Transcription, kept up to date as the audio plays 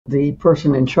the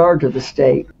person in charge of the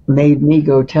state made me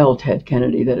go tell Ted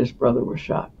Kennedy that his brother was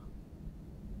shot.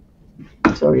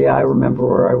 So yeah, I remember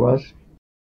where I was.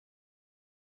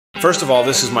 First of all,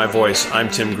 this is my voice. I'm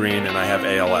Tim Green, and I have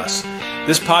ALS.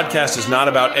 This podcast is not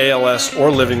about ALS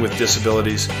or living with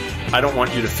disabilities. I don't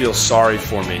want you to feel sorry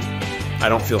for me. I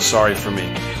don't feel sorry for me.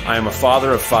 I am a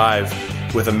father of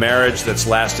 5 with a marriage that's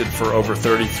lasted for over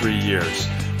 33 years.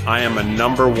 I am a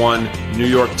 #1 New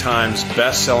York Times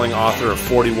best-selling author of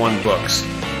 41 books,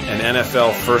 an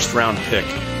NFL first-round pick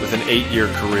with an 8-year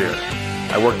career.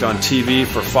 I worked on TV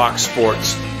for Fox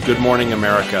Sports, Good Morning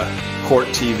America, Court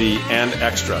TV, and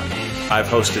Extra. I've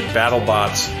hosted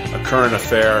BattleBots, A Current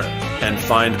Affair, and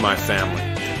Find My Family.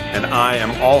 And I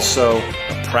am also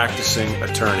a practicing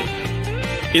attorney.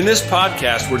 In this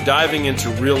podcast, we're diving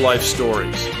into real-life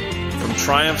stories. From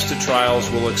triumphs to trials,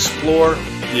 we'll explore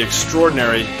the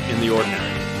extraordinary in the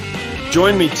ordinary.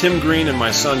 Join me, Tim Green, and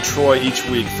my son Troy each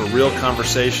week for real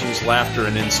conversations, laughter,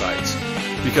 and insights.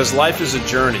 Because life is a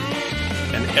journey,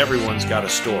 and everyone's got a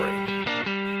story.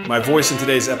 My voice in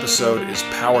today's episode is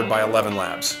powered by 11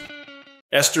 Labs.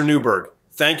 Esther Newberg,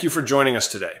 thank you for joining us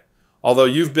today. Although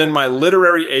you've been my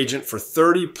literary agent for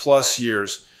 30 plus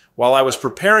years, while I was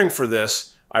preparing for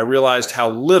this, I realized how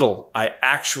little I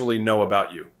actually know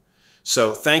about you.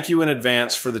 So thank you in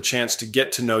advance for the chance to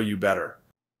get to know you better.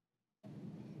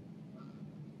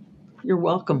 You're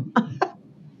welcome.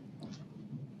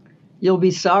 You'll be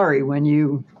sorry when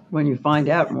you find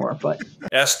out more, but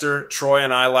Esther, Troy,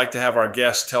 and I like to have our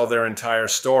guests tell their entire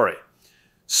story.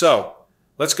 So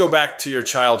let's go back to your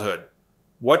childhood.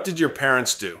 What did your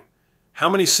parents do? How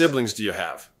many siblings do you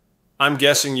have? I'm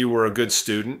guessing you were a good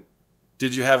student.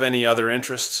 Did you have any other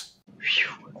interests?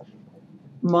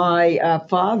 My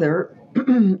father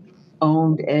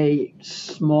owned a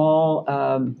small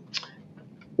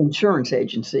insurance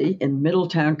agency in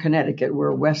Middletown, Connecticut,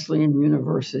 where Wesleyan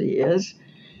University is.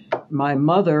 My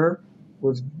mother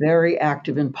was very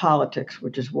active in politics,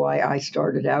 which is why I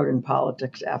started out in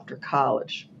politics after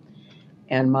college.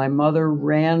 And my mother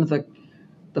ran the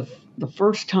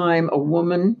first time a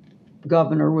woman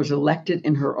governor was elected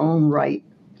in her own right.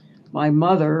 My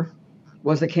mother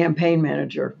was a campaign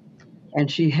manager, and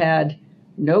she had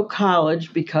no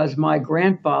college because my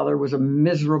grandfather was a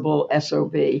miserable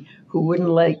SOB who wouldn't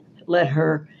let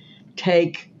her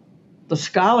take the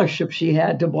scholarship she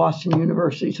had to Boston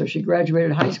University. So she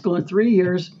graduated high school in 3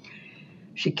 years.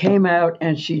 She came out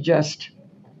and she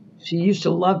used to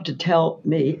love to tell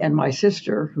me and my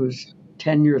sister, who's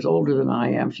 10 years older than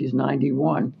I am, she's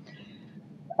 91,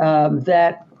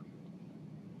 that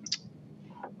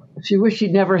she wished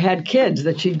she'd never had kids,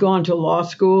 that she'd gone to law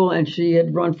school and she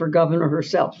had run for governor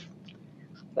herself.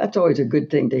 That's always a good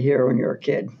thing to hear when you're a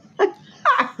kid.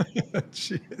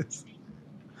 She is.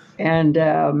 And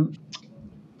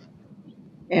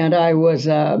I was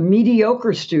a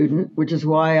mediocre student, which is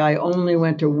why I only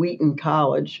went to Wheaton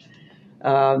College,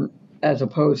 as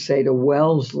opposed, say, to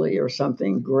Wellesley or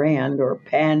something grand or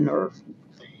Penn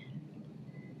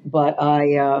But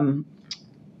I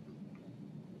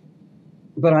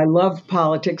loved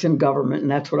politics and government,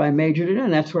 and that's what I majored in,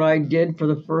 and that's what I did for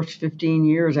the first 15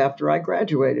 years after I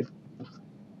graduated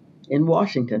in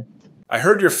Washington. I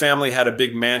heard your family had a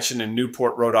big mansion in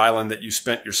Newport, Rhode Island that you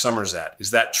spent your summers at.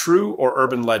 Is that true or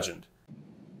urban legend?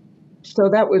 So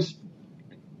that was,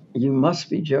 you must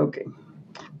be joking.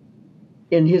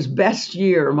 In his best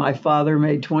year, my father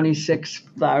made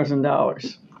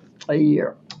 $26,000 a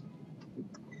year.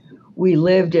 We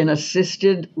lived in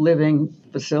assisted living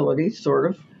facilities,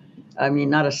 sort of. I mean,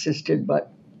 not assisted,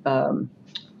 but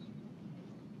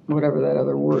whatever that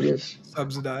other word is.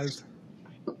 Subsidized.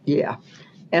 Yeah.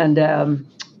 And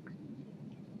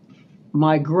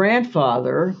my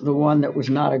grandfather, the one that was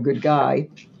not a good guy,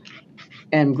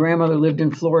 and grandmother lived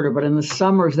in Florida, but in the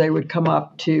summers they would come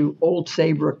up to Old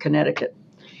Saybrook, Connecticut,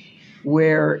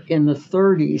 where in the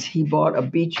 30s he bought a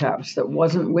beach house that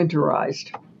wasn't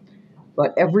winterized.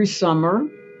 But every summer,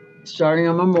 starting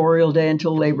on Memorial Day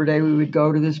until Labor Day, we would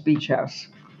go to this beach house.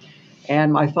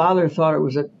 And my father thought it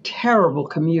was a terrible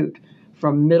commute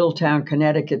from Middletown,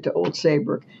 Connecticut to Old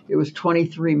Saybrook. It was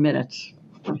 23 minutes.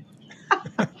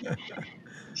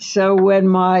 So when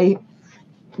my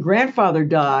grandfather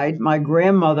died, my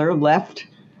grandmother left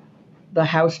the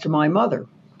house to my mother.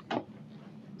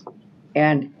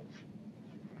 And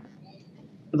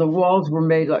the walls were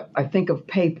made, I think, of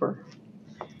paper.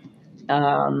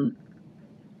 And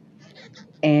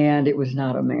it was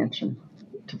not a mansion,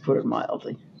 to put it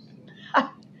mildly.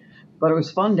 But it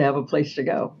was fun to have a place to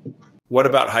go. What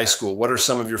about high school? What are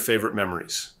some of your favorite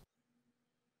memories?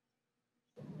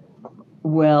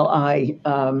 Well,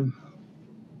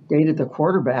 dated the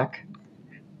quarterback,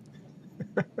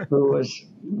 who was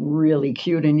really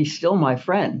cute, and he's still my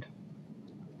friend.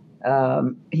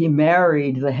 He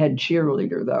married the head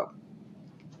cheerleader, though,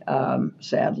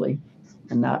 sadly,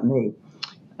 and not me.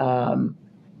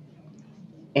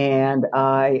 And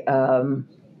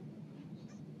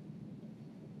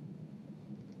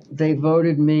they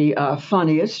voted me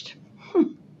funniest.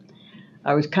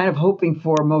 I was kind of hoping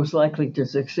for most likely to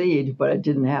succeed, but it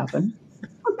didn't happen.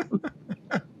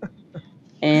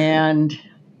 And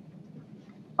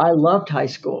I loved high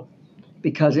school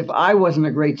because if I wasn't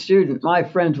a great student, my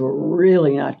friends were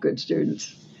really not good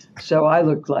students. So I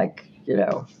looked like,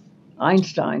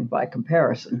 Einstein by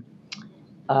comparison.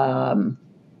 There's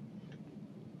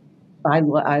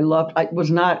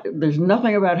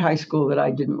nothing about high school that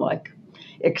I didn't like,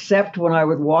 except when I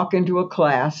would walk into a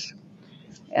class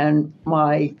and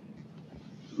my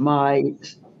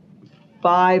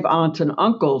 5 aunts and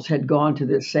uncles had gone to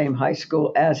this same high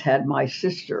school, as had my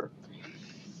sister.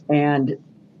 And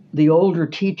the older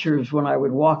teachers, when I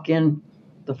would walk in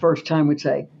the first time, would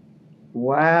say,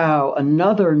 "Wow,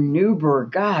 another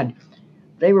Newberg. God,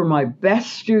 they were my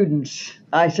best students."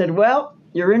 I said, "Well,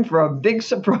 you're in for a big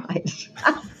surprise."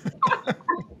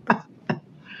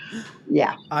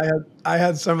 Yeah. I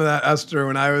had some of that, Esther,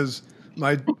 when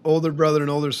my older brother and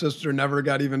older sister never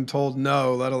got even told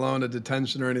no, let alone a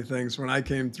detention or anything. So when I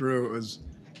came through, it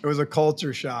was a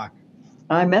culture shock.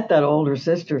 I met that older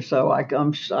sister, so I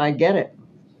get it.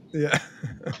 Yeah.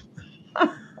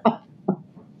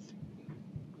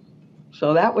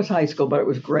 So that was high school, but it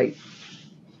was great.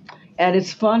 And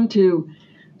it's fun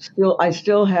I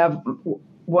still have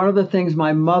one of the things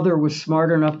my mother was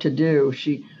smart enough to do.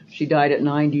 She died at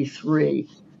 93.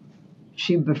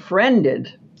 She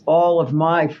befriended all of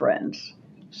my friends.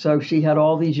 So she had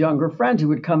all these younger friends who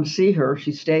would come see her.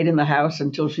 She stayed in the house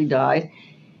until she died.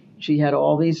 She had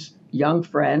all these young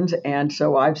friends, and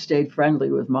so I've stayed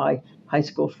friendly with my high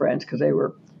school friends because they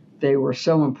were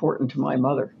so important to my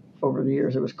mother over the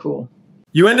years. It was cool.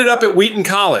 You ended up at Wheaton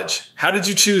College. How did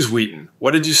you choose Wheaton?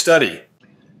 What did you study?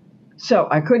 So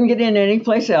I couldn't get in any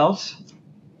place else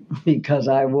because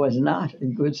I was not a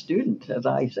good student, as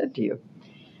I said to you.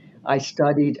 I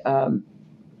studied,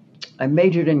 I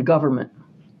majored in government,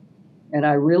 and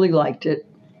I really liked it.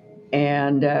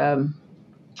 And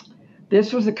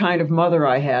this was the kind of mother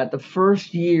I had. The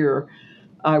first year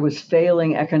I was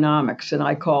failing economics, and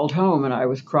I called home and I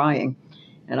was crying.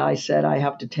 And I said, I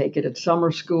have to take it at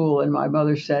summer school. And my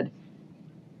mother said,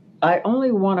 I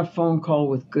only want a phone call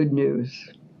with good news.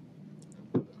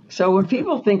 So when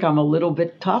people think I'm a little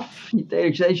bit tough,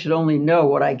 they should only know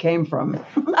what I came from.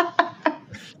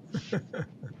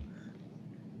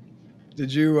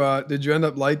 Did you end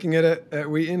up liking it at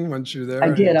Wheaton once you were there?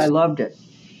 I did. I loved it.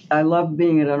 I loved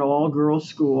being at an all-girls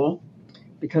school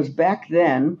because back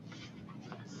then,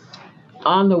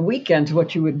 on the weekends,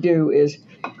 what you would do is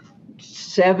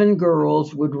 7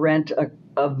 girls would rent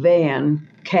a van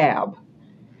cab,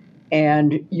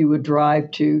 and you would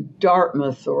drive to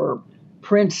Dartmouth or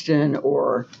Princeton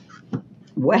or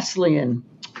Wesleyan.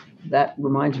 That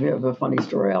reminds me of a funny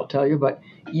story I'll tell you. But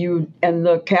and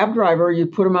the cab driver,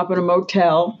 you'd put him up in a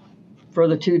motel for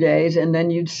the 2 days, and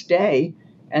then you'd stay,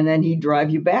 and then he'd drive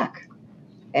you back.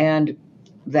 And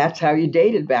that's how you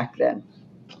dated back then.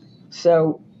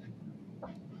 So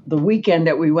the weekend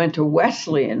that we went to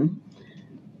Wesleyan,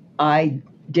 I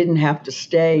didn't have to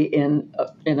stay in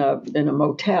a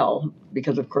motel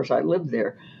because, of course, I lived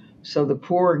there. So the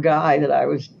poor guy that I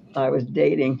was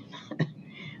dating,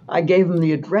 I gave him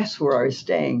the address where I was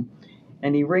staying,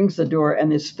 and he rings the door,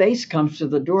 and his face comes to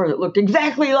the door that looked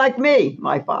exactly like me,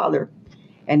 my father.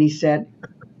 And he said,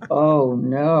 "Oh,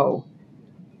 no,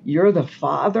 you're the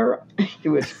father?" It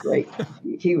was great.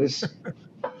 He was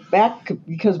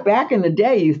because back in the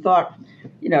day, you thought,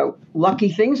 lucky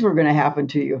things were going to happen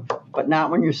to you, but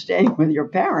not when you're staying with your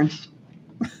parents.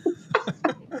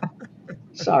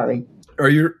 Sorry.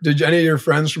 Did any of your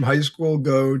friends from high school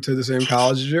go to the same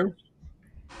college as you?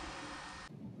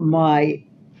 The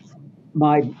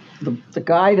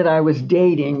guy that I was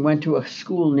dating went to a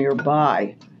school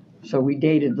nearby, so we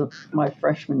dated my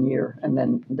freshman year, and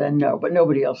then no, but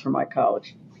nobody else from my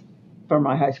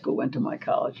high school went to my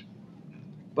college.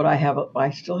 But I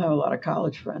still have a lot of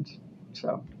college friends,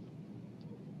 so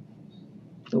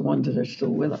the ones that are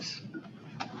still with us.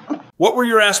 What were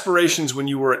your aspirations when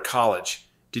you were at college?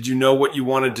 Did you know what you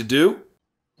wanted to do?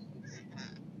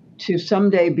 To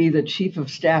someday be the chief of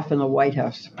staff in the White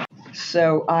House.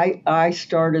 So I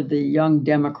started the Young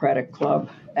Democratic Club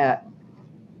at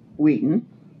Wheaton,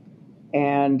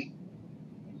 and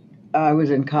I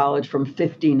was in college from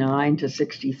 59 to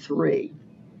 63.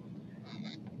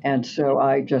 And so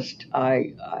I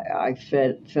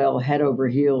fell head over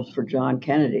heels for John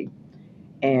Kennedy.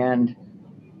 And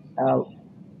uh,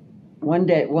 one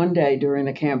day during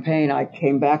the campaign, I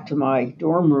came back to my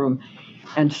dorm room,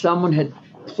 and someone had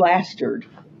plastered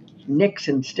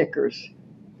Nixon stickers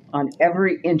on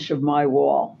every inch of my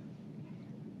wall,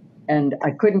 and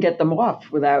I couldn't get them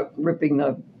off without ripping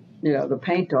the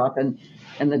paint off, and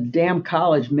the damn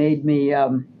college made me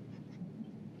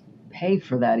pay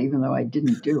for that, even though I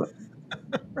didn't do it.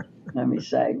 Let me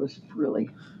say, it was really.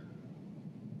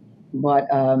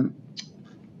 But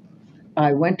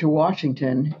I went to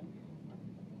Washington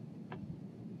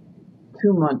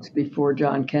 2 months before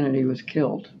John Kennedy was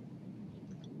killed,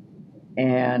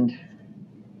 and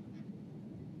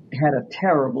had a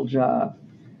terrible job.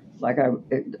 Like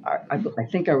I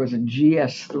think I was a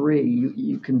GS3.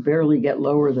 You can barely get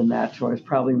lower than that, so I was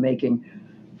probably making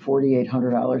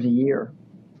 $4,800 a year,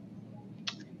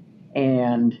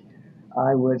 and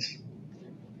I was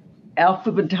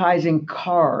alphabetizing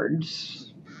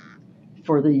cards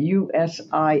for the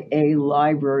USIA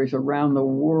libraries around the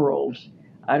world.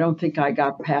 I don't think I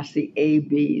got past the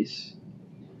ABs.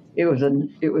 It was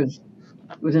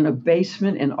in a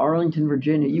basement in Arlington,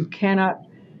 Virginia. You cannot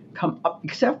come up,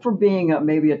 except for being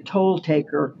maybe a toll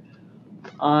taker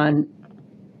on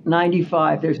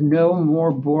 95. There's no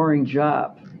more boring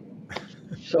job.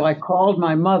 So I called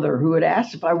my mother, who had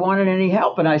asked if I wanted any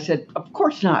help, and I said, "Of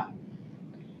course not."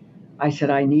 I said,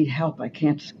 "I need help. I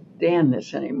can't stand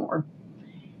this anymore."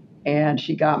 And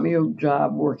she got me a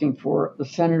job working for the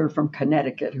senator from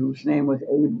Connecticut, whose name was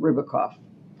Abe Ribicoff.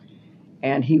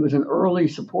 And he was an early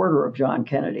supporter of John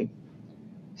Kennedy.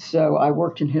 So I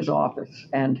worked in his office,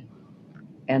 and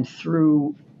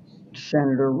through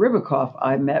Senator Ribicoff,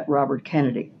 I met Robert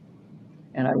Kennedy,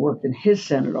 and I worked in his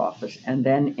Senate office and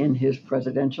then in his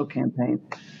presidential campaign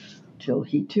till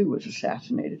he too was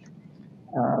assassinated.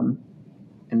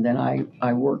 And then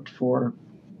I worked for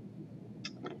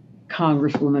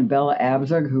Congresswoman Bella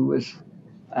Abzug, who was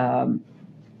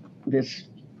this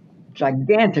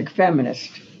gigantic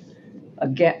feminist.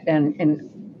 Again, and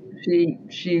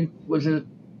she was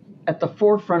at the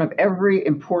forefront of every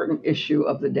important issue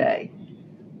of the day: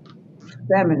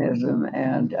 feminism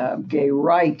and gay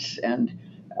rights, and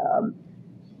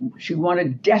she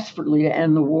wanted desperately to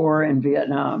end the war in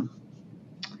Vietnam.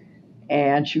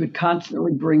 And she would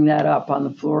constantly bring that up on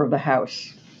the floor of the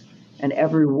House, and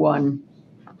everyone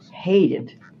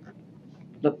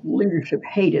the leadership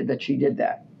hated that she did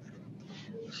that.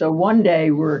 So one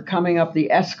day we're coming up the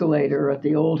escalator at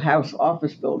the old House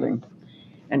office building,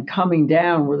 and coming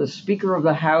down were the Speaker of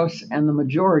the House and the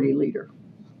Majority Leader.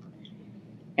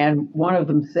 And one of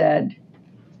them said,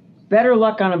 "Better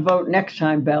luck on a vote next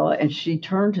time, Bella." And she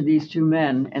turned to these two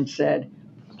men and said,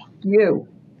 "You."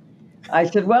 I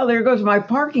said, "Well, there goes my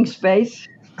parking space."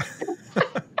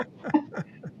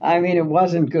 I mean, it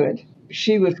wasn't good.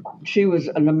 She was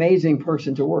an amazing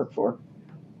person to work for.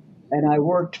 And I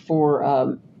worked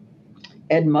for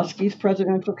Ed Muskie's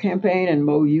presidential campaign and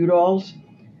Mo Udall's,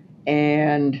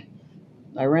 and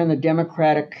I ran the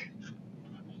Democratic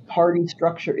Party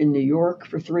structure in New York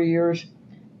for 3 years.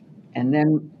 And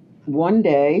then one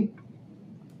day,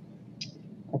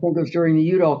 I think it was during the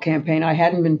Udall campaign, I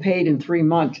hadn't been paid in 3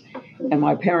 months, and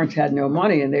my parents had no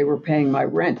money, and they were paying my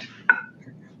rent.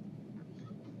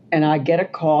 And I get a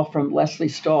call from Leslie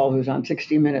Stahl, who's on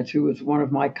 60 Minutes, who was one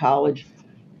of my college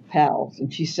pals.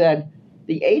 And she said,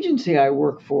 "The agency I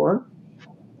work for,"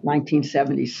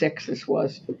 1976 this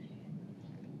was,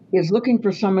 "is looking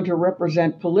for someone to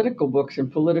represent political books and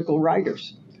political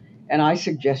writers. And I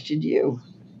suggested you."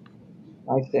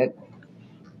 I said,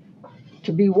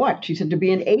 "To be what?" She said, "To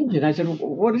be an agent." I said,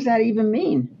 "What does that even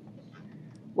mean?"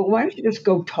 "Well, why don't you just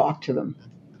go talk to them?"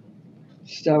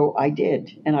 So I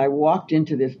did. And I walked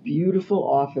into this beautiful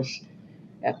office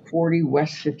at 40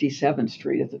 West 57th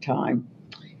Street at the time.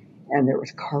 And there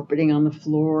was carpeting on the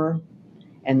floor.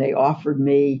 And they offered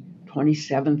me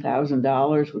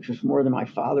 $27,000, which was more than my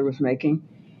father was making,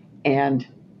 and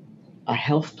a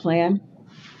health plan.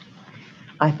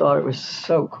 I thought it was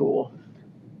so cool,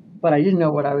 but I didn't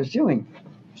know what I was doing.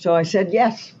 So I said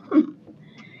yes.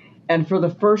 And for the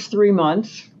first 3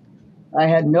 months, I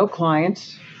had no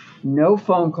clients, no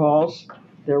phone calls.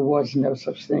 There was no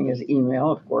such thing as email,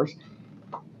 of course.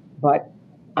 But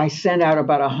I sent out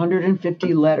about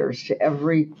 150 letters to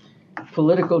every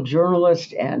political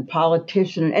journalist and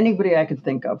politician and anybody I could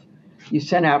think of. You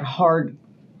sent out hard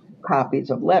copies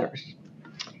of letters.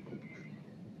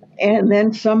 And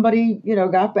then somebody,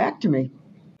 got back to me.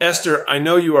 Esther, I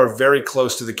know you are very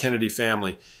close to the Kennedy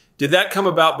family. Did that come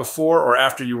about before or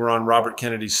after you were on Robert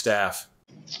Kennedy's staff?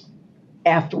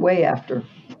 Way after.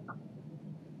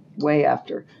 way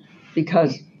after,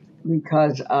 because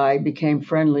I became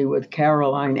friendly with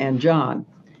Caroline and John,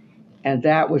 and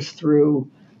that was through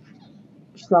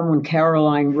someone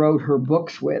Caroline wrote her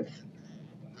books with.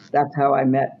 That's how I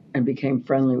met and became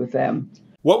friendly with them.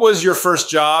 What was your first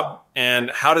job,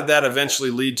 and how did that eventually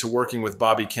lead to working with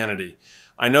Bobby Kennedy?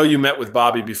 I know you met with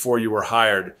Bobby before you were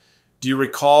hired. Do you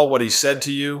recall what he said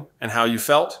to you and how you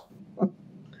felt?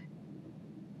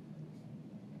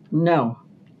 No,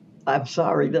 I'm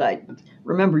sorry that I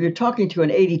remember. You're talking to an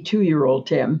 82-year-old,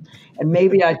 Tim, and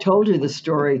maybe I told you the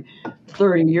story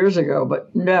 30 years ago,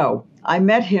 but no, I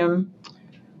met him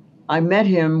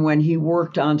when he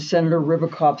worked on Senator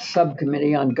Ribicoff's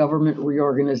subcommittee on government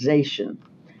reorganization.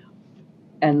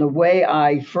 And the way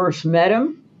I first met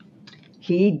him,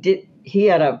 he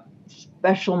had a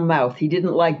special mouth. He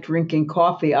didn't like drinking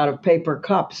coffee out of paper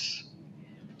cups.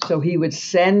 So he would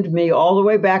send me all the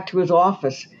way back to his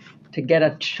office to get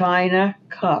a china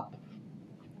cup.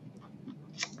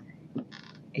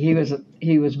 He was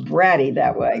bratty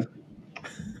that way.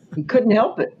 He couldn't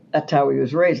help it. That's how he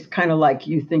was raised. Kind of like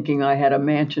you thinking I had a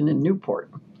mansion in Newport.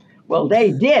 Well,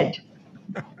 they did.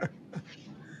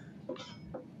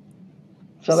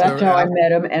 So that's how I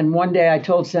met him. And one day I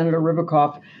told Senator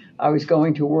Ribicoff I was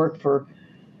going to work for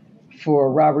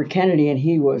Robert Kennedy, and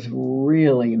he was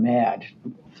really mad.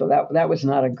 So that was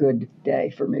not a good day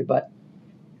for me, but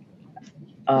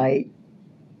I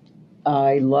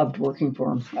loved working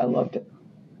for him. I loved it.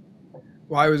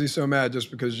 Why was he so mad? Just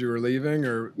because you were leaving,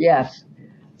 or? Yes.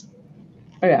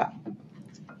 Yeah.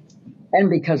 And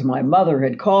because my mother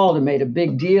had called and made a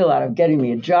big deal out of getting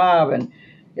me a job, and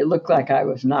it looked like I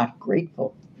was not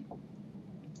grateful.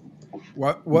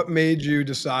 What made you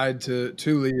decide to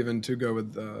leave and to go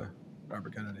with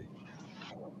Robert Kennedy?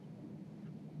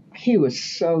 He was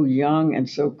so young and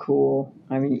so cool.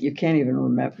 I mean, you can't even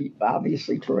remember.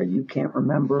 Obviously, Troy, you can't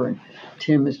remember, and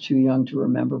Tim is too young to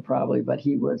remember probably. But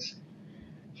he was,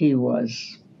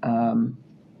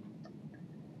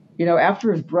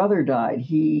 after his brother died,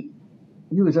 he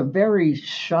was a very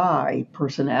shy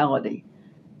personality,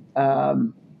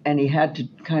 and he had to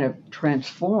kind of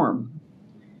transform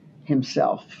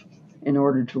himself in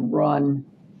order to run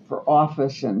for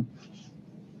office,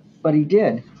 but he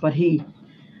did. But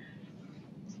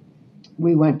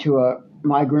we went to a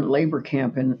migrant labor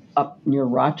camp up near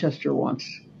Rochester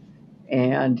once,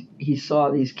 and he saw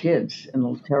these kids in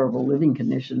those terrible living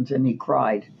conditions, and he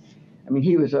cried. I mean,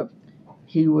 he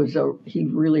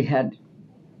really had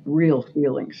real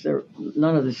feelings.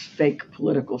 None of this fake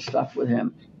political stuff with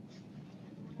him,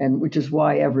 and which is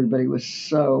why everybody was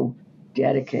so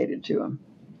dedicated to him,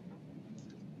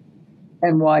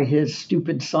 and why his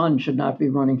stupid son should not be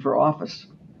running for office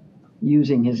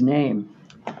using his name.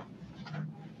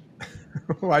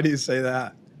 Why do you say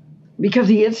that? Because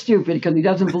he is stupid, because he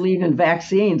doesn't believe in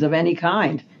vaccines of any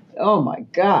kind. Oh, my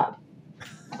God.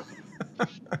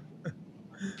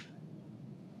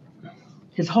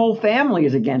 His whole family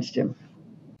is against him.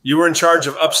 You were in charge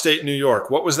of upstate New York.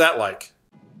 What was that like?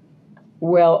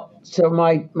 Well, so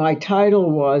my title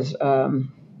was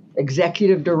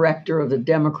Executive Director of the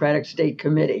Democratic State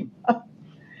Committee.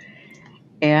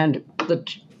 And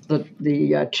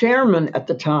the chairman at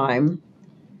the time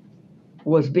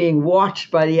was being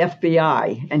watched by the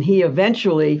FBI, and he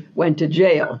eventually went to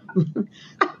jail.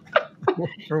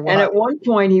 And at one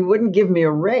point, he wouldn't give me a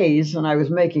raise, and I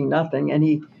was making nothing. And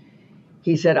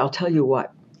he said, "I'll tell you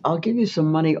what, I'll give you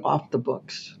some money off the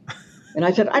books." And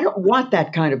I said, "I don't want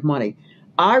that kind of money.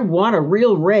 I want a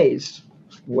real raise."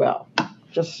 Well,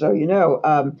 just so you know,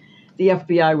 the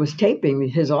FBI was taping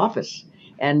his office.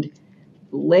 And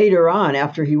later on,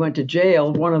 after he went to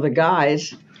jail, one of the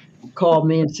guys called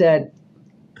me and said,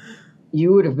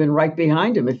 "You would have been right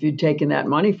behind him if you'd taken that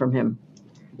money from him.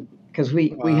 Because we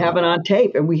have it on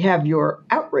tape, and we have your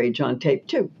outrage on tape,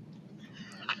 too."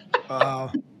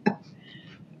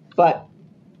 But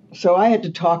so I had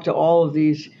to talk to all of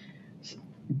these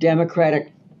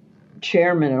Democratic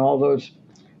chairmen and all those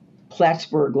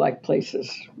Plattsburgh-like places.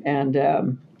 And,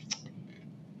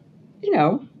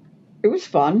 it was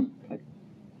fun,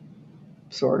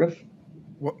 sort of.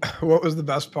 What was the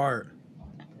best part?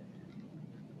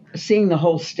 Seeing the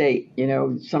whole state.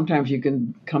 Sometimes you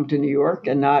can come to New York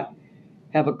and not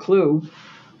have a clue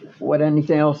what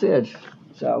anything else is.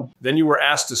 So then you were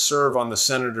asked to serve on the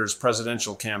senator's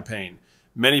presidential campaign.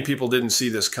 Many people didn't see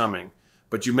this coming,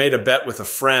 but you made a bet with a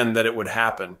friend that it would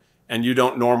happen, and you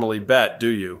don't normally bet, do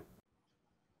you?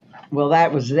 Well,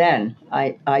 that was then.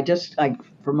 I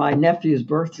for my nephew's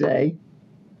birthday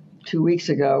 2 weeks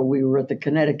ago, we were at the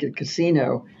Connecticut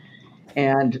casino,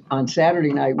 And on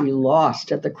Saturday night, we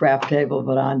lost at the crap table,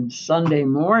 but on Sunday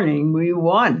morning, we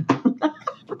won.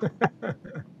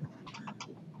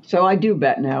 So I do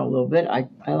bet now a little bit. I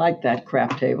like that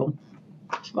crap table.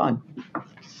 It's fun.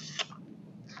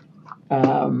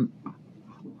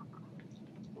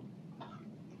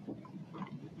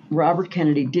 Robert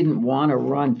Kennedy didn't want to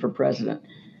run for president.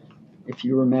 If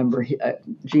you remember,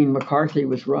 Gene McCarthy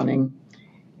was running,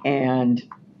 and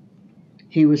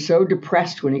he was so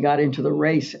depressed when he got into the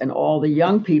race, and all the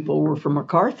young people were for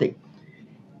McCarthy.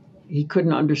 He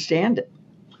couldn't understand it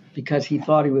because he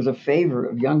thought he was a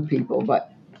favorite of young people,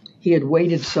 but he had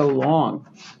waited so long.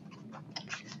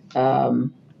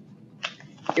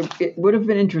 It would have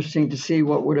been interesting to see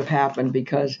what would have happened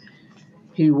because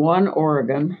he won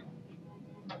Oregon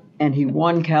and he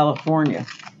won California.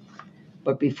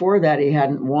 But before that, he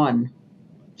hadn't won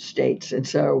states. And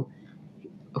so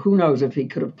who knows if he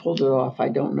could have pulled it off. I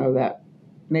don't know that.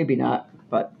 Maybe not,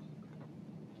 but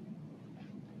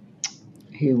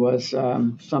he was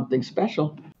something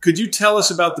special. Could you tell us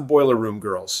about the Boiler Room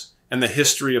Girls and the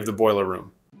history of the Boiler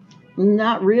Room?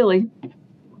 Not really.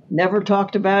 Never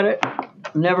talked about it.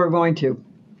 Never going to.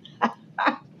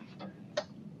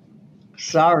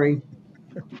 Sorry.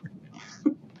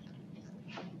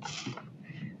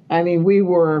 I mean, we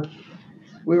were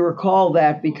called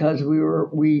that because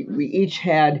we each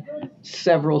had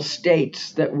several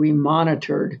states that we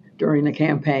monitored during the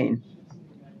campaign,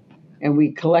 and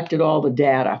we collected all the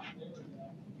data,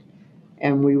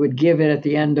 and we would give it at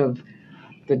the end of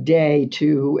the day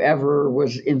to whoever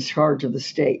was in charge of the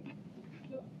state.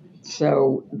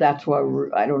 So that's why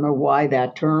I don't know why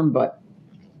that term, but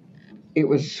it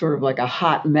was sort of like a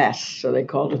hot mess, so they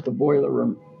called it the Boiler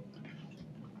Room.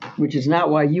 Which is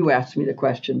not why you asked me the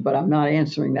question, but I'm not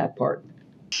answering that part.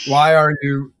 Why are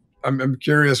you? I'm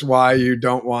curious why you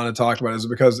don't want to talk about it. Is it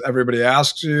because everybody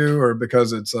asks you, or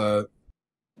because it's a?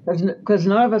 Because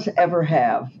none of us ever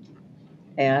have,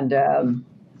 and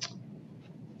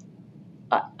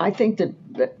I think that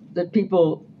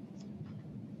people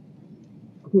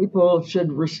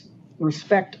should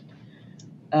respect.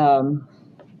 I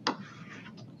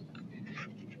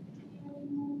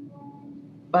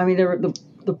mean,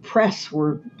 the press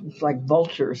were like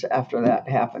vultures after that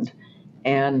happened,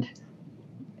 and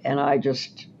I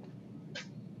just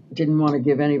didn't want to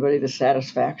give anybody the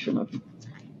satisfaction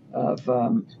of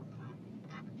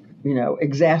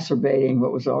exacerbating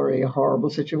what was already a horrible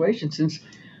situation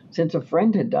since a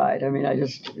friend had died. I mean,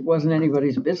 it wasn't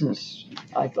anybody's business,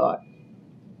 I thought.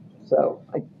 So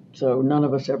none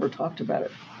of us ever talked about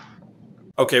it.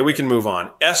 Okay, we can move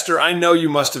on. Esther, I know you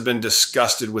must have been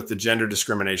disgusted with the gender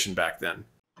discrimination back then.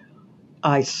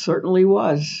 I certainly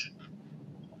was.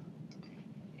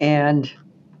 And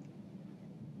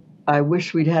I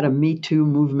wish we'd had a Me Too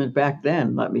movement back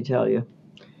then, let me tell you.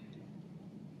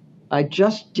 I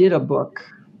just did a book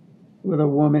with a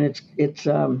woman. It's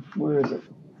where is it?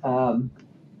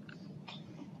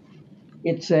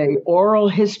 It's a oral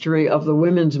history of the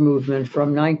women's movement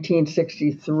from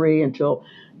 1963 until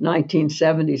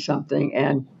 1970 something,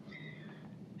 and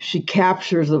she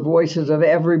captures the voices of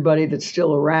everybody that's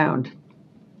still around.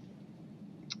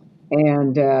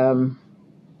 And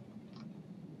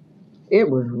it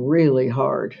was really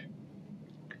hard.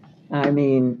 I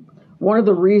mean, one of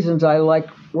the reasons I liked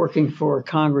working for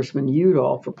Congressman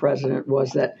Udall for president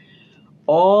was that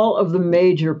all of the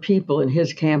major people in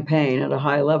his campaign at a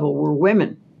high level were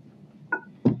women.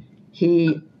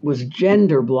 He was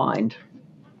gender blind,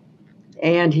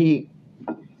 and he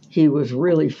was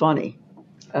really funny.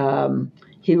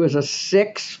 He was a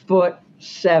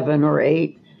 6'7" or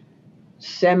 8"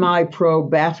 semi-pro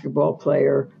basketball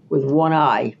player with one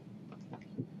eye,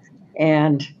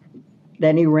 and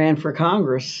then he ran for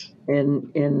Congress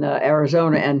in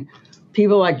Arizona, and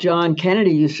people like John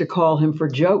Kennedy used to call him for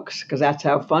jokes because that's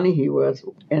how funny he was.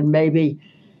 And maybe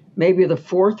the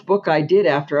fourth book I did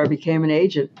after I became an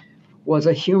agent was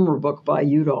a humor book by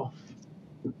Udall.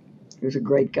 He was a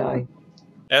great guy.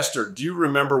 Esther, do you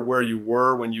remember where you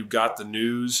were when you got the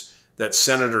news that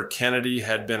Senator Kennedy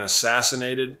had been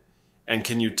assassinated? And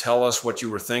can you tell us what you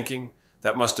were thinking?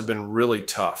 That must have been really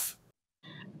tough.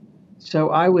 So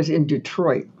I was in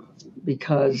Detroit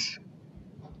because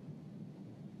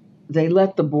they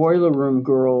let the Boiler Room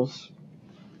Girls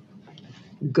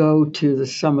go to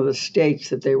some of the states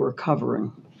that they were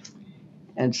covering.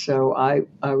 And so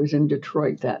I was in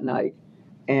Detroit that night,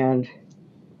 and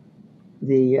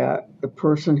the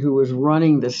person who was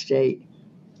running the state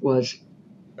was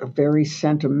a very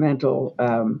sentimental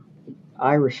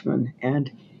Irishman,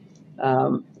 and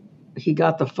he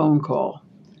got the phone call,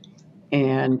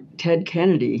 and Ted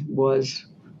Kennedy was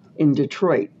in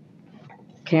Detroit,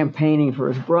 campaigning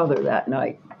for his brother that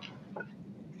night,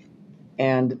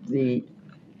 and the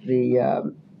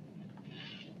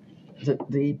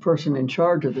person in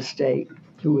charge of the state,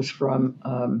 who was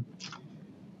from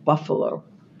Buffalo,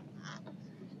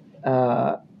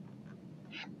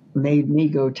 made me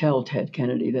go tell Ted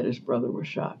Kennedy that his brother was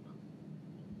shot.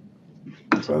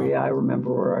 So yeah, I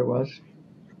remember where I was.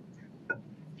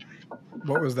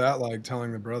 What was that like,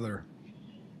 telling the brother?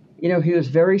 You know, he was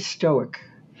very stoic.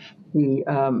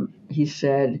 He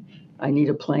said, "I need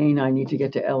a plane. I need to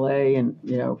get to L.A. and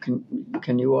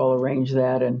can you all arrange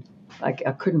that?" And I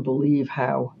couldn't believe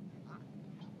how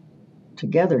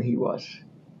together he was,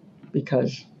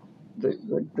 because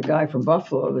the guy from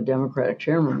Buffalo, the Democratic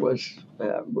chairman, was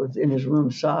in his room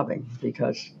sobbing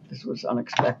because this was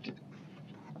unexpected,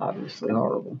 obviously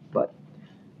horrible. But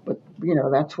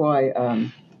that's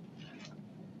why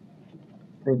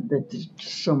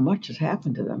so much has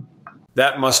happened to them.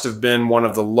 That must have been one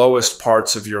of the lowest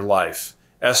parts of your life.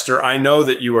 Esther, I know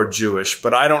that you are Jewish,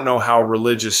 but I don't know how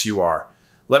religious you are.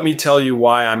 Let me tell you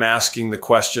why I'm asking the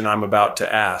question I'm about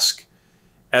to ask.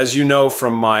 As you know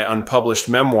from my unpublished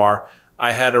memoir,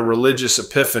 I had a religious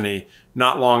epiphany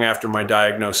not long after my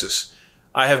diagnosis.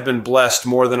 I have been blessed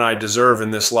more than I deserve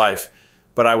in this life,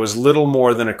 but I was little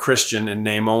more than a Christian in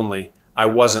name only. I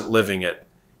wasn't living it.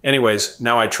 Anyways,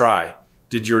 now I try.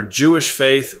 Did your Jewish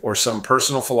faith or some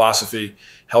personal philosophy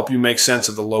help you make sense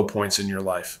of the low points in your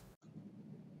life?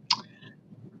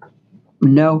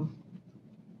 No.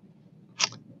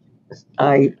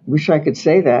 I wish I could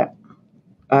say that.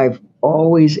 I've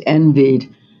always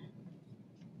envied,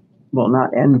 well,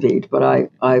 not envied, but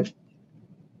I've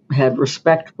had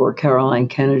respect for Caroline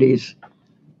Kennedy's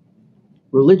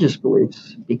religious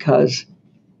beliefs, because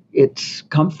it's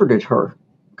comforted her,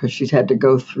 because she's had to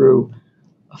go through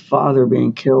a father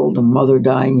being killed, a mother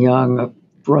dying young, a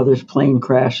brother's plane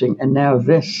crashing, and now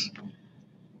this.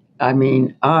 I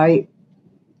mean, I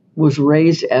was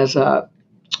raised as a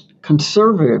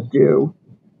conservative Jew.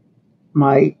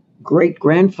 My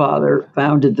great-grandfather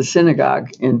founded the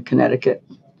synagogue in Connecticut,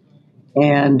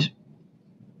 and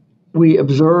we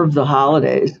observed the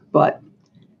holidays, but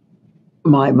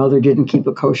my mother didn't keep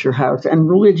a kosher house, and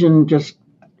religion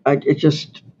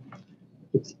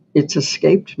it's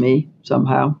escaped me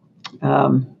somehow.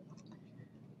 I'm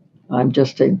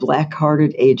just a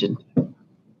black-hearted agent.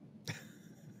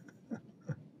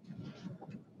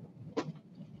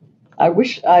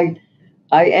 I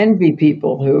envy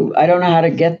people who, I don't know how to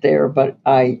get there, but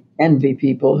I envy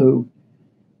people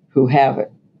who have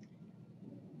it.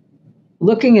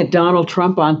 Looking at Donald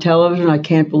Trump on television, I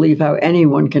can't believe how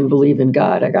anyone can believe in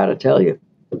God, I got to tell you.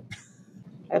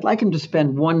 I'd like him to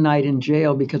spend one night in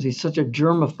jail, because he's such a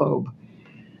germaphobe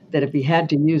that if he had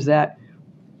to use that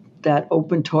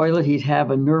open toilet, he'd have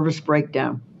a nervous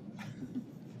breakdown.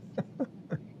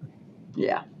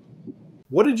 Yeah.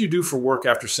 What did you do for work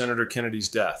after Senator Kennedy's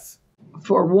death?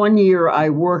 For 1 year, I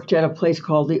worked at a place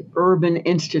called the Urban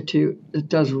Institute that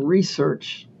does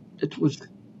research.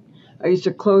 I used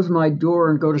to close my door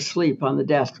and go to sleep on the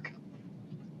desk.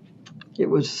 It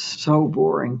was so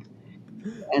boring.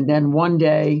 And then one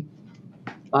day,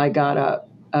 I got a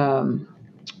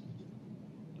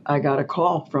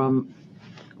call from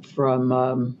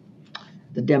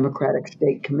the Democratic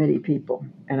State Committee people,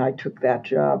 and I took that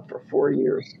job for 4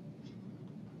 years.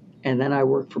 And then I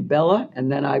worked for Bella,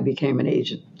 and then I became an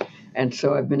agent. And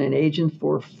so I've been an agent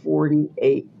for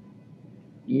 48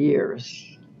 years.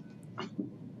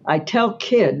 I tell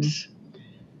kids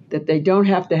that they don't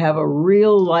have to have a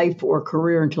real life or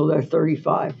career until they're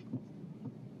 35.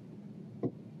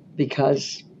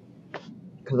 Because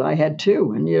I had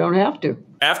two, and you don't have to.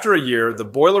 After a year, the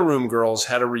Boiler Room Girls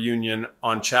had a reunion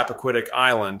on Chappaquiddick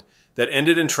Island that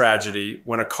ended in tragedy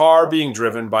when a car being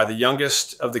driven by the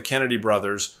youngest of the Kennedy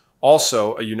brothers,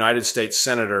 also a United States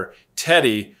Senator,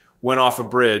 Teddy, went off a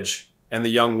bridge and the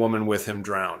young woman with him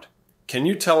drowned. Can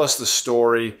you tell us the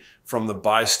story from the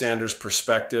bystander's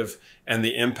perspective and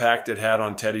the impact it had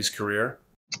on Teddy's career?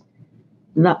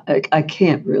 No, I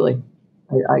can't really.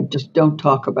 I just don't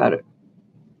talk about it.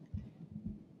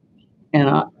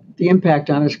 And the impact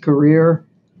on his career,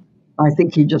 I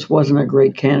think he just wasn't a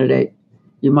great candidate.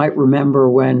 You might remember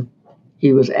when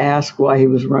he was asked why he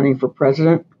was running for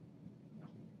president,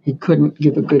 he couldn't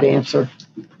give a good answer.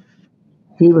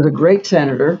 He was a great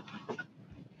senator,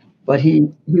 but he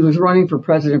was running for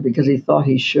president because he thought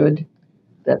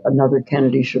that another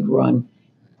Kennedy should run,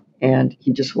 and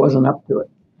he just wasn't up to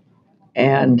it.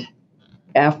 And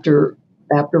after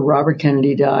Robert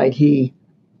Kennedy died, he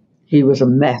was a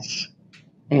mess.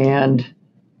 And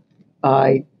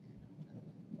I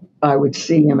would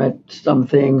see him at some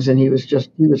things, and he was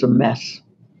a mess.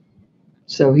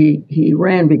 So he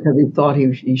ran because he thought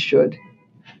he should.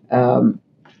 Um,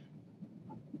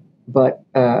 but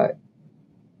I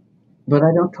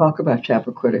don't talk about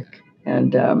Chappaquiddick.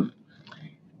 And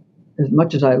as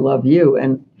much as I love you,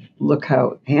 and look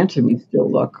how handsome you still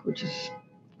look, which is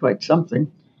quite something,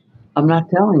 I'm not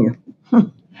telling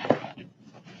you.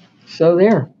 So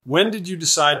there. When did you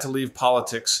decide to leave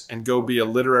politics and go be a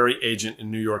literary agent in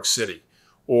New York City?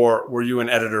 Or were you an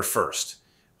editor first?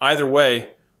 Either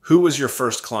way, who was your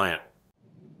first client?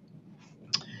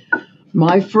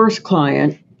 My first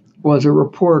client was a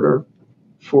reporter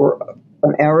for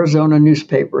an Arizona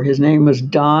newspaper. His name was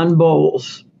Don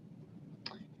Bowles.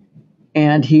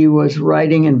 And he was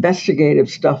writing investigative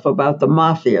stuff about the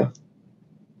mafia.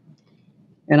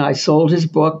 And I sold his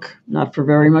book, not for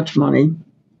very much money.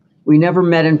 We never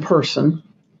met in person.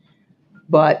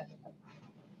 But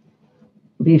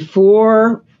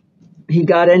before he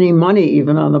got any money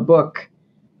even on the book,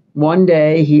 one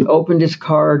day he opened his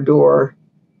car door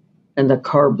and the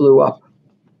car blew up.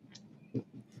 Oh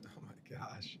my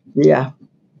gosh. Yeah,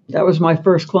 that was my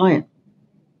first client.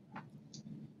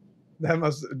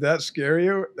 Did that scare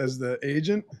you as the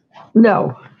agent?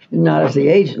 No, not as the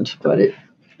agent, but it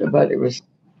was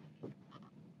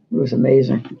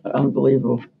amazing,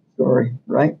 unbelievable story,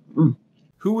 right? Mm.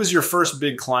 Who was your first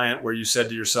big client where you said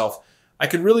to yourself, I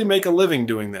could really make a living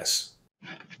doing this?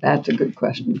 That's a good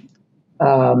question.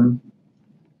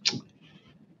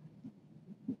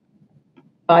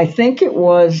 I think it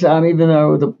was, even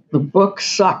though the book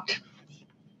sucked,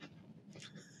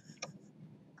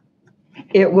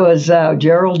 it was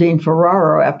Geraldine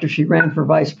Ferraro. After she ran for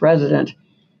vice president,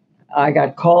 I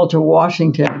got called to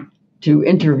Washington to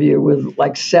interview with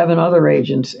like 7 other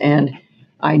agents, and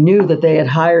I knew that they had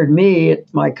hired me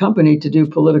at my company to do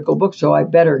political books, so I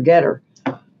better get her.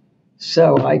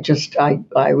 So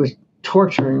I was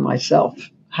torturing myself.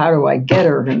 How do I get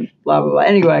her? And blah, blah, blah.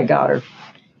 Anyway, I got her.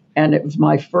 And it was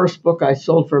my first book I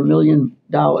sold for $1 million.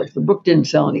 The book didn't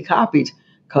sell any copies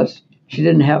because she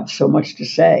didn't have so much to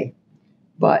say.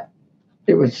 But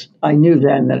I knew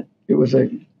then that it was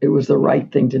the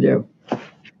right thing to do.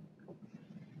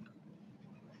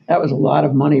 That was a lot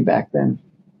of money back then.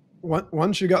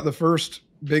 Once you got the first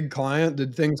big client,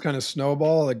 did things kind of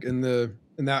snowball like in the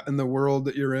world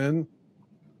that you're in?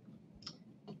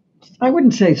 I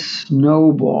wouldn't say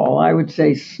snowball. I would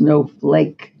say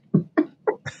snowflake.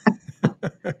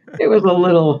 It was a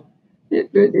little.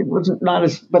 It wasn't not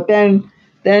as. But then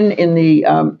in the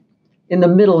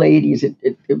middle '80s,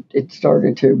 it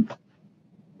started to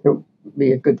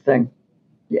be a good thing.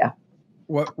 Yeah.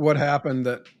 What happened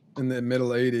that in the middle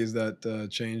 '80s that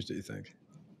changed? Do you think?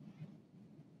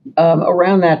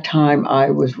 Around that time,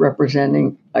 I was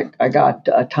representing. I got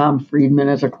Tom Friedman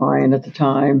as a client at the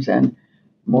Times, and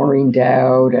Maureen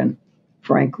Dowd, and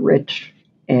Frank Rich,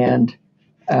 and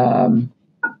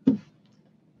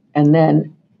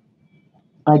then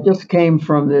I just came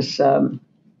from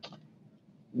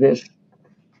this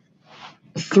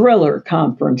thriller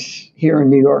conference here in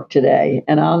New York today,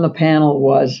 and on the panel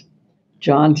was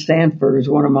John Stanford, who's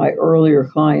one of my earlier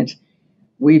clients.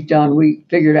 We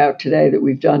figured out today that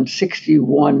we've done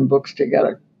 61 books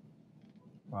together.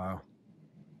 Wow.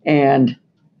 And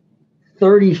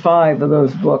 35 of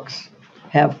those books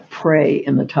have Prey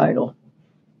in the title.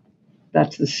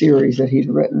 That's the series that he's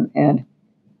written, and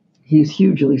he's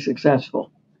hugely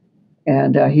successful.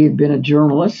 And he had been a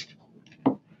journalist,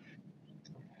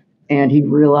 and he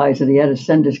realized that he had to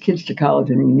send his kids to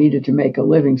college and he needed to make a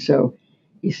living. So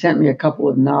he sent me a couple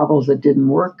of novels that didn't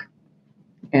work,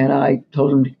 and I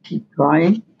told him to keep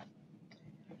trying.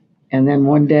 And then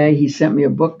one day he sent me a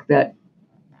book that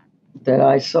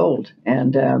I sold,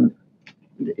 and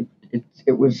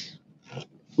it was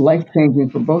life-changing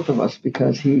for both of us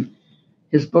because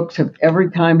his books have,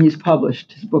 every time he's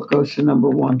published, his book goes to number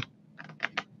 1.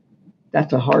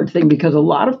 That's a hard thing because a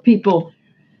lot of people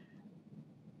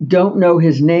don't know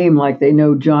his name like they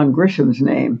know John Grisham's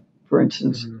name, for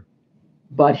instance. Mm-hmm.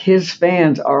 But his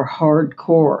fans are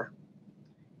hardcore.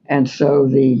 And so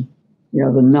the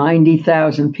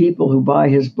 90,000 people who buy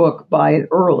his book buy it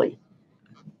early.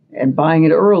 And buying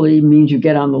it early means you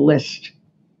get on the list.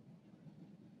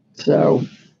 So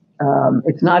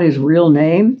it's not his real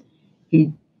name.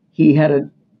 He had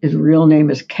his real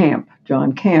name is Camp,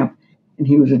 John Camp, and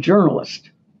he was a journalist.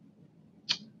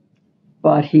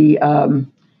 But his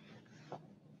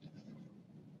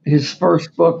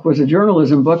first book was a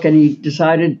journalism book, and he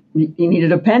decided he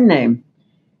needed a pen name.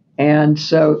 And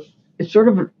so it's sort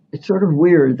of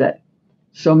weird that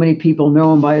so many people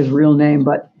know him by his real name,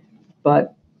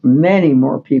 but many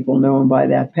more people know him by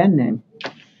that pen name.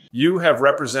 You have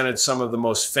represented some of the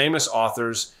most famous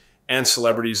authors and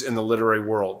celebrities in the literary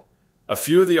world. A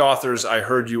few of the authors I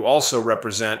heard you also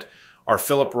represent are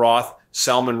Philip Roth,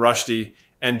 Salman Rushdie,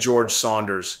 and George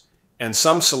Saunders, and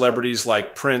some celebrities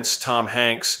like Prince, Tom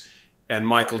Hanks, and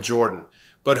Michael Jordan.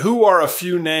 But who are a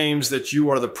few names that you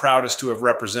are the proudest to have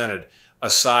represented,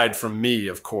 aside from me,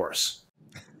 of course?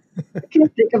 I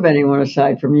can't think of anyone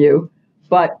aside from you,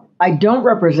 but I don't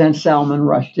represent Salman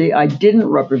Rushdie. I didn't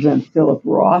represent Philip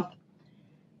Roth.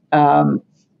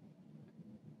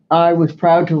 I was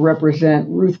proud to represent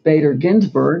Ruth Bader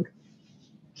Ginsburg,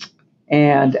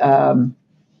 and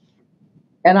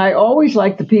I always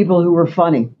liked the people who were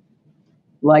funny,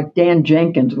 like Dan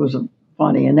Jenkins was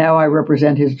funny, and now I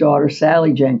represent his daughter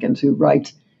Sally Jenkins, who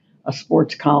writes a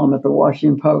sports column at the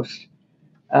Washington Post.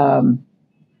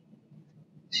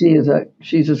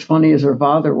 She's as funny as her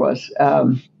father was.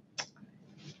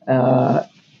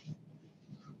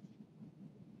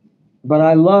 But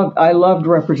I loved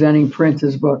representing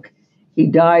Prince's book. He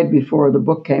died before the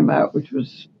book came out, which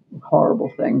was a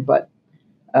horrible thing. But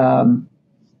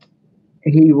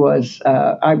he was.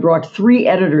 I brought 3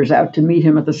 editors out to meet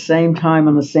him at the same time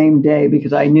on the same day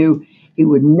because I knew he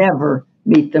would never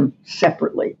meet them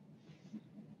separately.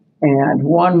 And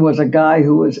one was a guy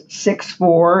who was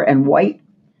 6'4" and white.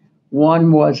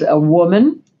 One was a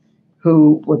woman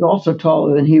who was also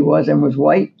taller than he was and was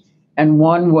white. And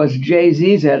one was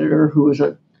Jay-Z's editor, who was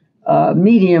a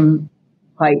medium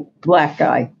height black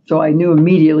guy. So I knew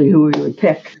immediately who he would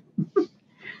pick.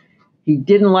 He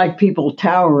didn't like people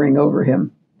towering over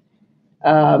him.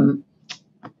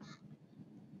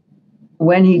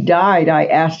 When he died, I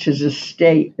asked his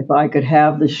estate if I could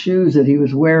have the shoes that he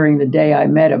was wearing the day I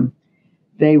met him.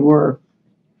 They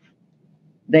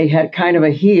had kind of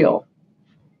a heel,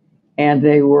 and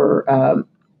there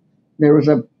was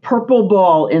a purple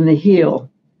ball in the heel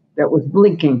that was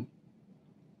blinking,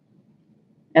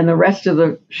 and the rest of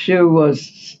the shoe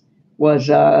was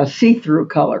a see-through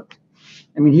color.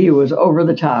 I mean, he was over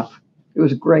the top. It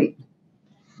was great,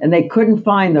 and they couldn't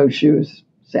find those shoes,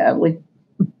 sadly.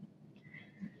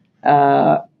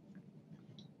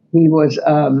 He was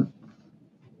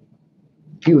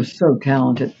so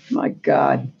talented. My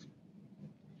God.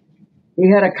 He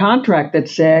had a contract that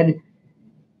said,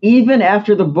 even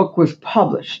after the book was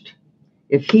published,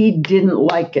 if he didn't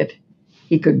like it,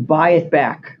 he could buy it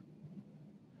back.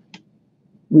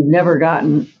 We've never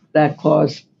gotten that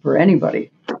clause for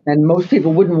anybody, and most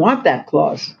people wouldn't want that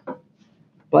clause.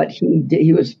 But he did.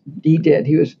 He did.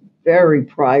 He was very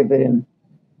private and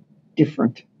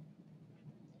different.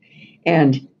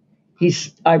 And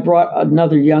I brought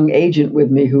another young agent with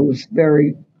me who was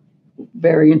very,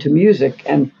 very into music.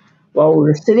 And while we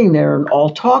were sitting there and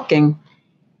all talking,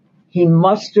 he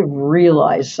must have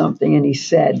realized something. And he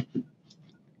said,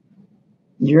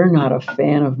 "You're not a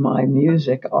fan of my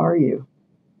music, are you?"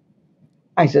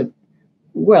 I said,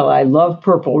 "Well, I love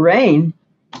Purple Rain."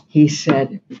 He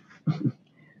said,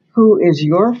 "Who is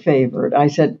your favorite?" I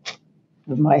said,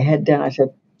 with my head down, I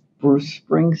said, "Bruce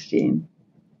Springsteen."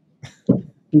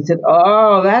 He said,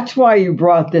 "Oh, that's why you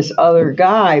brought this other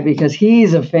guy, because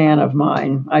he's a fan of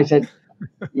mine." I said,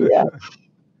 "Yeah."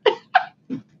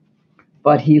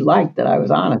 But he liked that I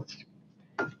was honest.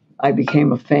 I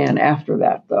became a fan after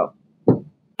that, though.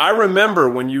 I remember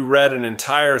when you read an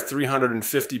entire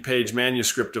 350-page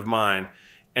manuscript of mine,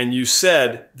 and you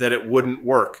said that it wouldn't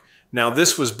work. Now,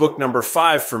 this was book number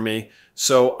 5 for me,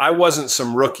 so I wasn't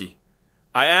some rookie.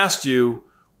 I asked you,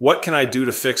 "What can I do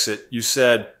to fix it?" You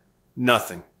said,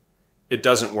 "Nothing. It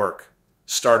doesn't work.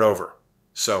 Start over."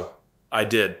 So I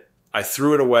did. I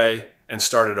threw it away and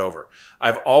started over.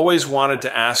 I've always wanted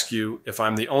to ask you if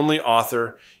I'm the only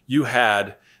author you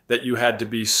had that you had to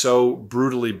be so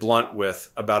brutally blunt with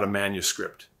about a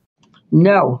manuscript.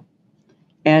 No.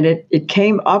 And it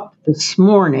came up this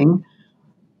morning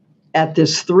at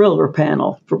this thriller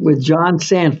panel with John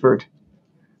Sanford,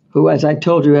 who, as I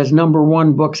told you, has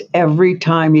 #1 books every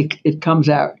time it comes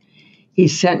out. He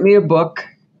sent me a book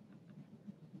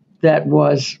that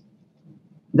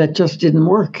just didn't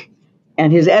work.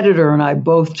 And his editor and I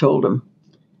both told him,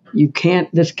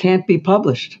 this can't be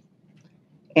published.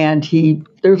 And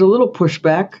there's a little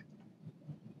pushback,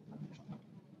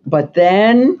 but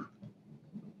then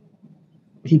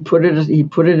he put it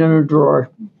in a drawer.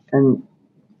 And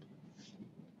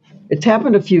it's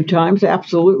happened a few times,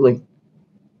 absolutely.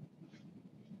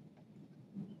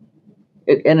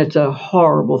 And it's a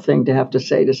horrible thing to have to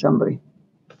say to somebody,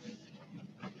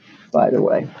 by the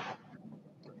way.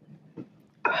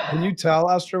 Can you tell,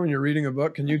 Esther, when you're reading a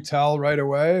book, can you tell right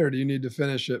away, or do you need to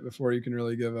finish it before you can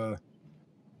really give a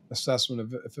assessment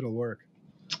of if it'll work?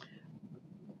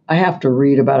 I have to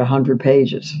read about 100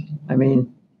 pages. I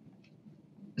mean,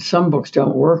 some books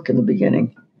don't work in the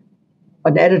beginning.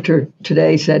 An editor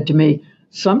today said to me,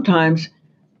 sometimes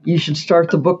you should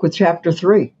start the book with chapter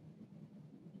 3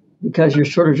 because you're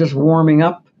sort of just warming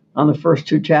up on the first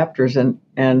 2 chapters,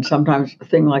 and sometimes a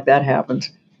thing like that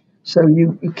happens. So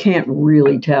you can't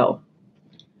really tell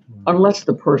unless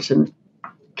the person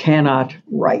cannot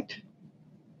write.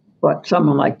 But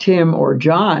someone like Tim or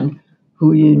John,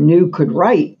 who you knew could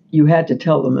write, you had to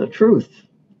tell them the truth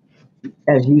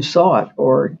as you saw it,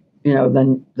 or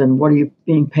then what are you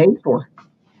being paid for?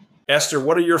 Esther,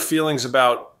 what are your feelings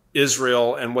about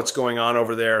Israel and what's going on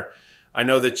over there? I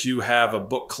know that you have a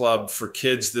book club for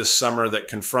kids this summer that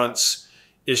confronts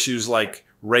issues like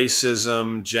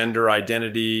racism, gender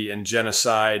identity, and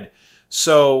genocide.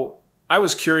 So I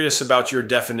was curious about your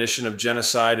definition of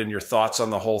genocide and your thoughts on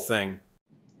the whole thing.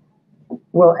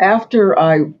 Well, after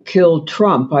I kill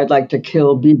Trump, I'd like to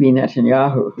kill Bibi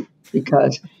Netanyahu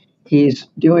because he's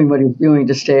doing what he's doing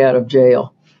to stay out of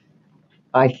jail.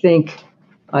 I think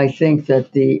that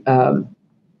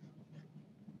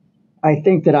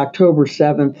October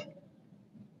 7th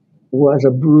was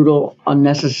a brutal,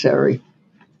 unnecessary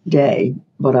day,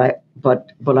 but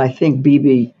I think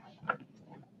Bibi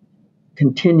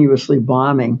continuously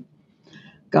bombing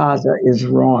Gaza is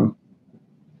wrong.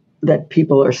 That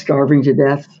people are starving to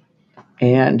death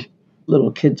and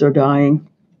little kids are dying,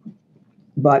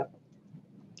 but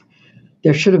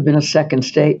there should have been a second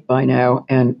state by now,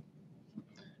 and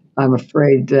I'm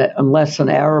afraid that unless an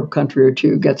Arab country or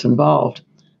two gets involved,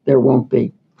 there won't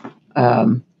be.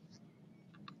 I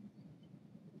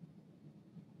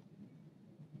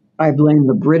blame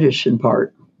the British in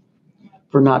part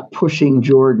for not pushing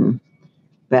Jordan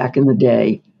back in the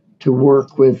day to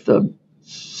work with the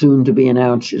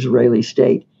soon-to-be-announced Israeli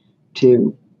state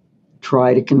to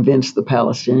try to convince the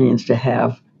Palestinians to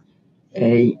have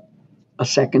a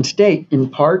second state. In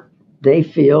part, they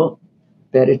feel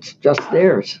that it's just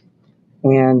theirs.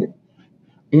 And,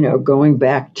 going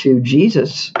back to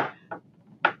Jesus,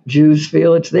 Jews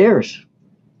feel it's theirs,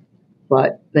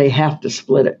 but they have to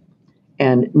split it.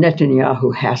 And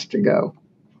Netanyahu has to go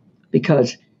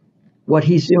because what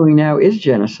he's doing now is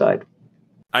genocide.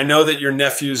 I know that your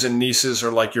nephews and nieces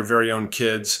are like your very own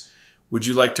kids. Would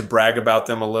you like to brag about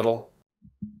them a little?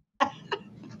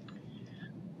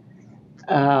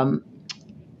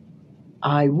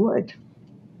 I would.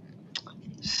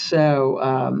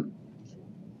 So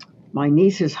my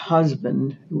niece's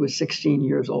husband, who was 16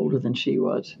 years older than she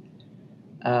was,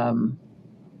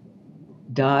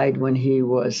 died when he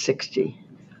was 60.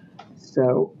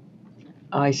 So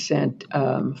I sent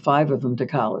 5 of them to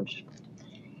college.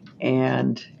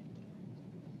 And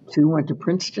 2 went to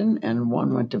Princeton, and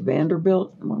 1 went to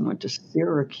Vanderbilt, and 1 went to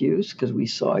Syracuse, because we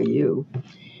saw you.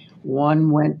 1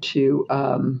 went to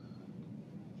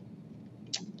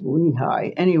Lehigh.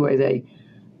 Anyway,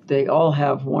 they all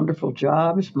have wonderful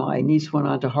jobs. My niece went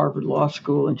on to Harvard Law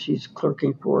School, and she's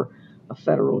clerking for a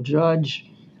federal judge.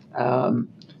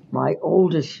 My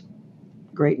oldest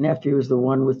great-nephew is the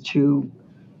one with two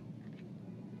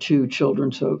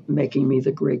children, so making me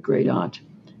the great-great-aunt.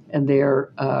 And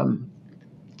they're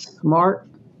smart,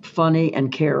 funny,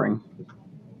 and caring.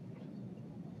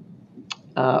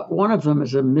 One of them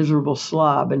is a miserable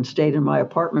slob and stayed in my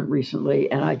apartment recently,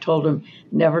 and I told him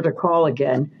never to call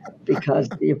again because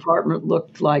the apartment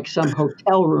looked like some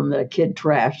hotel room that a kid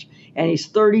trashed, and he's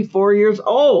 34 years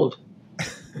old.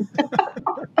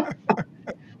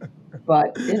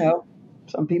 But,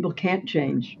 some people can't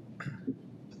change.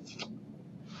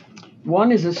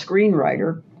 One is a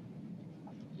screenwriter,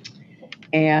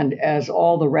 and as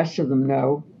all the rest of them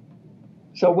know,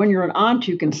 so when you're an aunt,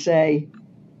 you can say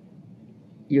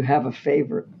you have a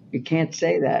favorite. You can't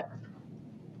say that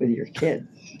with your kids,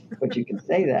 but you can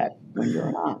say that when you're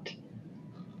an aunt.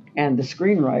 And the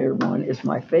screenwriter one is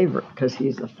my favorite because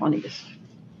he's the funniest.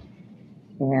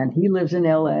 And he lives in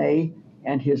LA,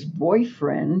 and his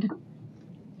boyfriend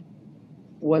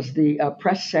was the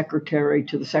press secretary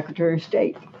to the Secretary of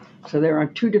State. So they're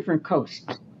on 2 different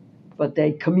coasts, but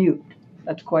they commute.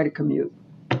 That's quite a commute.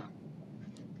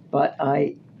 But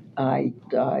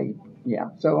yeah.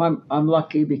 So I'm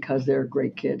lucky because they're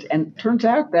great kids. And it turns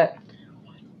out that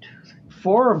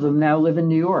 4 of them now live in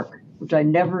New York, which I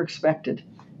never expected.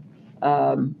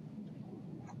 So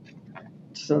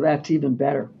that's even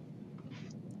better.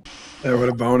 Yeah, what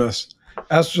a bonus.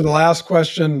 Esther, the last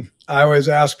question I always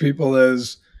ask people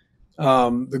is,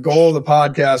 the goal of the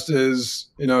podcast is,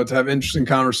 to have interesting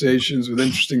conversations with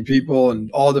interesting people and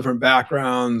all different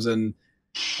backgrounds. And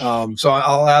so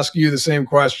I'll ask you the same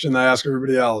question I ask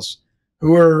everybody else.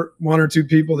 Who are 1 or 2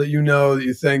 people that that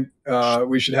you think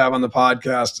we should have on the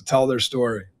podcast to tell their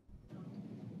story?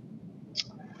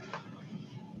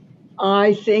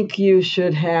 I think you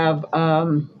should have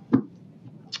Carl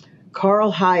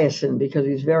Hyacin, because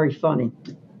he's very funny.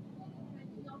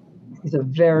 He's a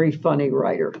very funny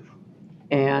writer,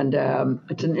 and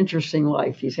it's an interesting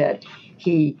life he's had.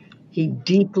 He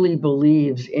deeply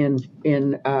believes in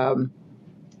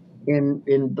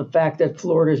the fact that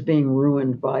Florida is being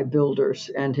ruined by builders,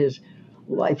 and his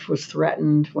life was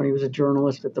threatened when he was a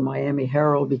journalist at the Miami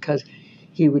Herald because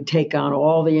he would take on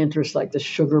all the interests, like the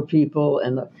sugar people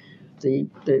and the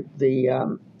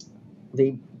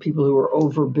people who were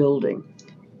overbuilding.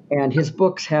 And his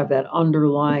books have that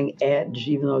underlying edge,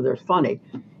 even though they're funny.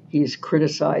 He's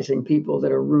criticizing people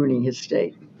that are ruining his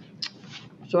state.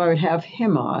 So I would have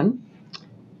him on.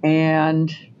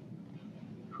 And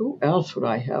who else would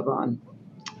I have on?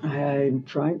 I'm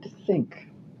trying to think.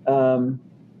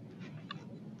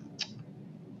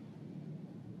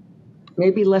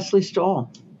 Maybe Leslie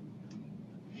Stahl.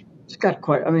 It's got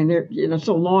quite, it's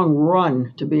a long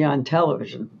run to be on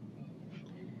television.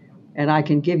 And I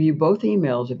can give you both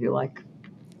emails if you like.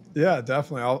 Yeah,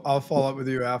 definitely. I'll follow up with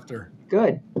you after.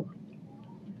 Good.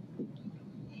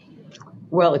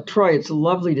 Well, Troy, it's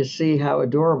lovely to see how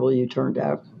adorable you turned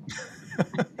out.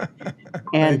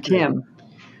 And Tim,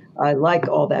 I like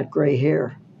all that gray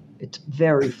hair. It's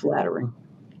very flattering.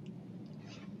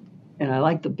 And I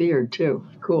like the beard too.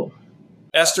 Cool.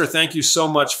 Esther, thank you so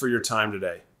much for your time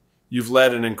today. You've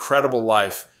led an incredible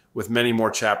life with many more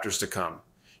chapters to come.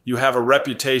 You have a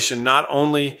reputation not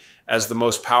only as the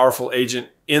most powerful agent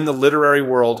in the literary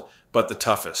world, but the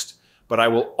toughest. But I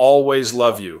will always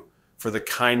love you for the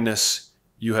kindness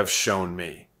you have shown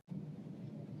me.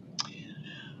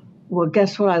 Well,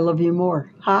 guess what? I love you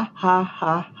more. Ha, ha,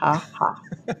 ha, ha, ha.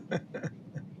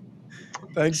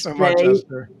 Thanks so much,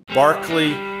 Esther.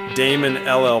 Barclay Damon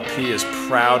LLP is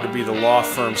proud to be the law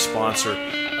firm sponsor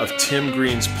of Tim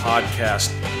Green's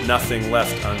podcast, Nothing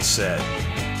Left Unsaid.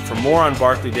 For more on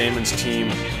Barclay Damon's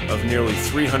team of nearly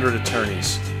 300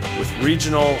 attorneys with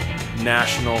regional,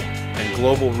 national, and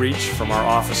global reach from our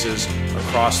offices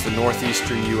across the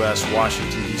northeastern U.S.,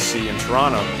 Washington, D.C., and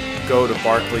Toronto, go to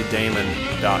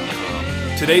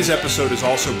barclaydamon.com. Today's episode is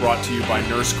also brought to you by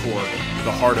NurseCore,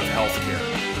 the heart of healthcare.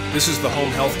 This is the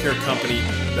home healthcare company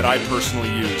that I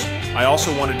personally use. I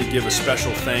also wanted to give a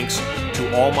special thanks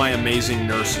to all my amazing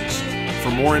nurses.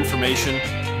 For more information,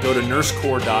 go to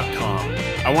nursecore.com.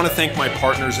 I want to thank my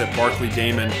partners at Barclay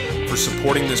Damon for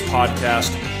supporting this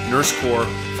podcast, NurseCore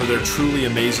for their truly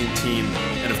amazing team,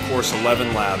 and of course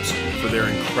 11 Labs for their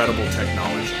incredible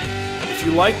technology. If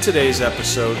you like today's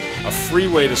episode, a free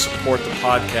way to support the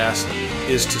podcast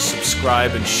is to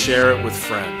subscribe and share it with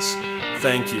friends.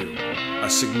 Thank you. A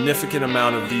significant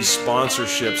amount of these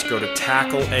sponsorships go to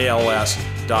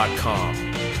tackleals.com.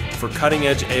 For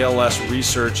cutting-edge ALS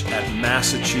research at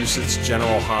Massachusetts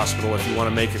General Hospital, if you want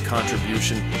to make a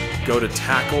contribution, go to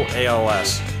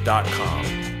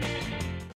tackleals.com.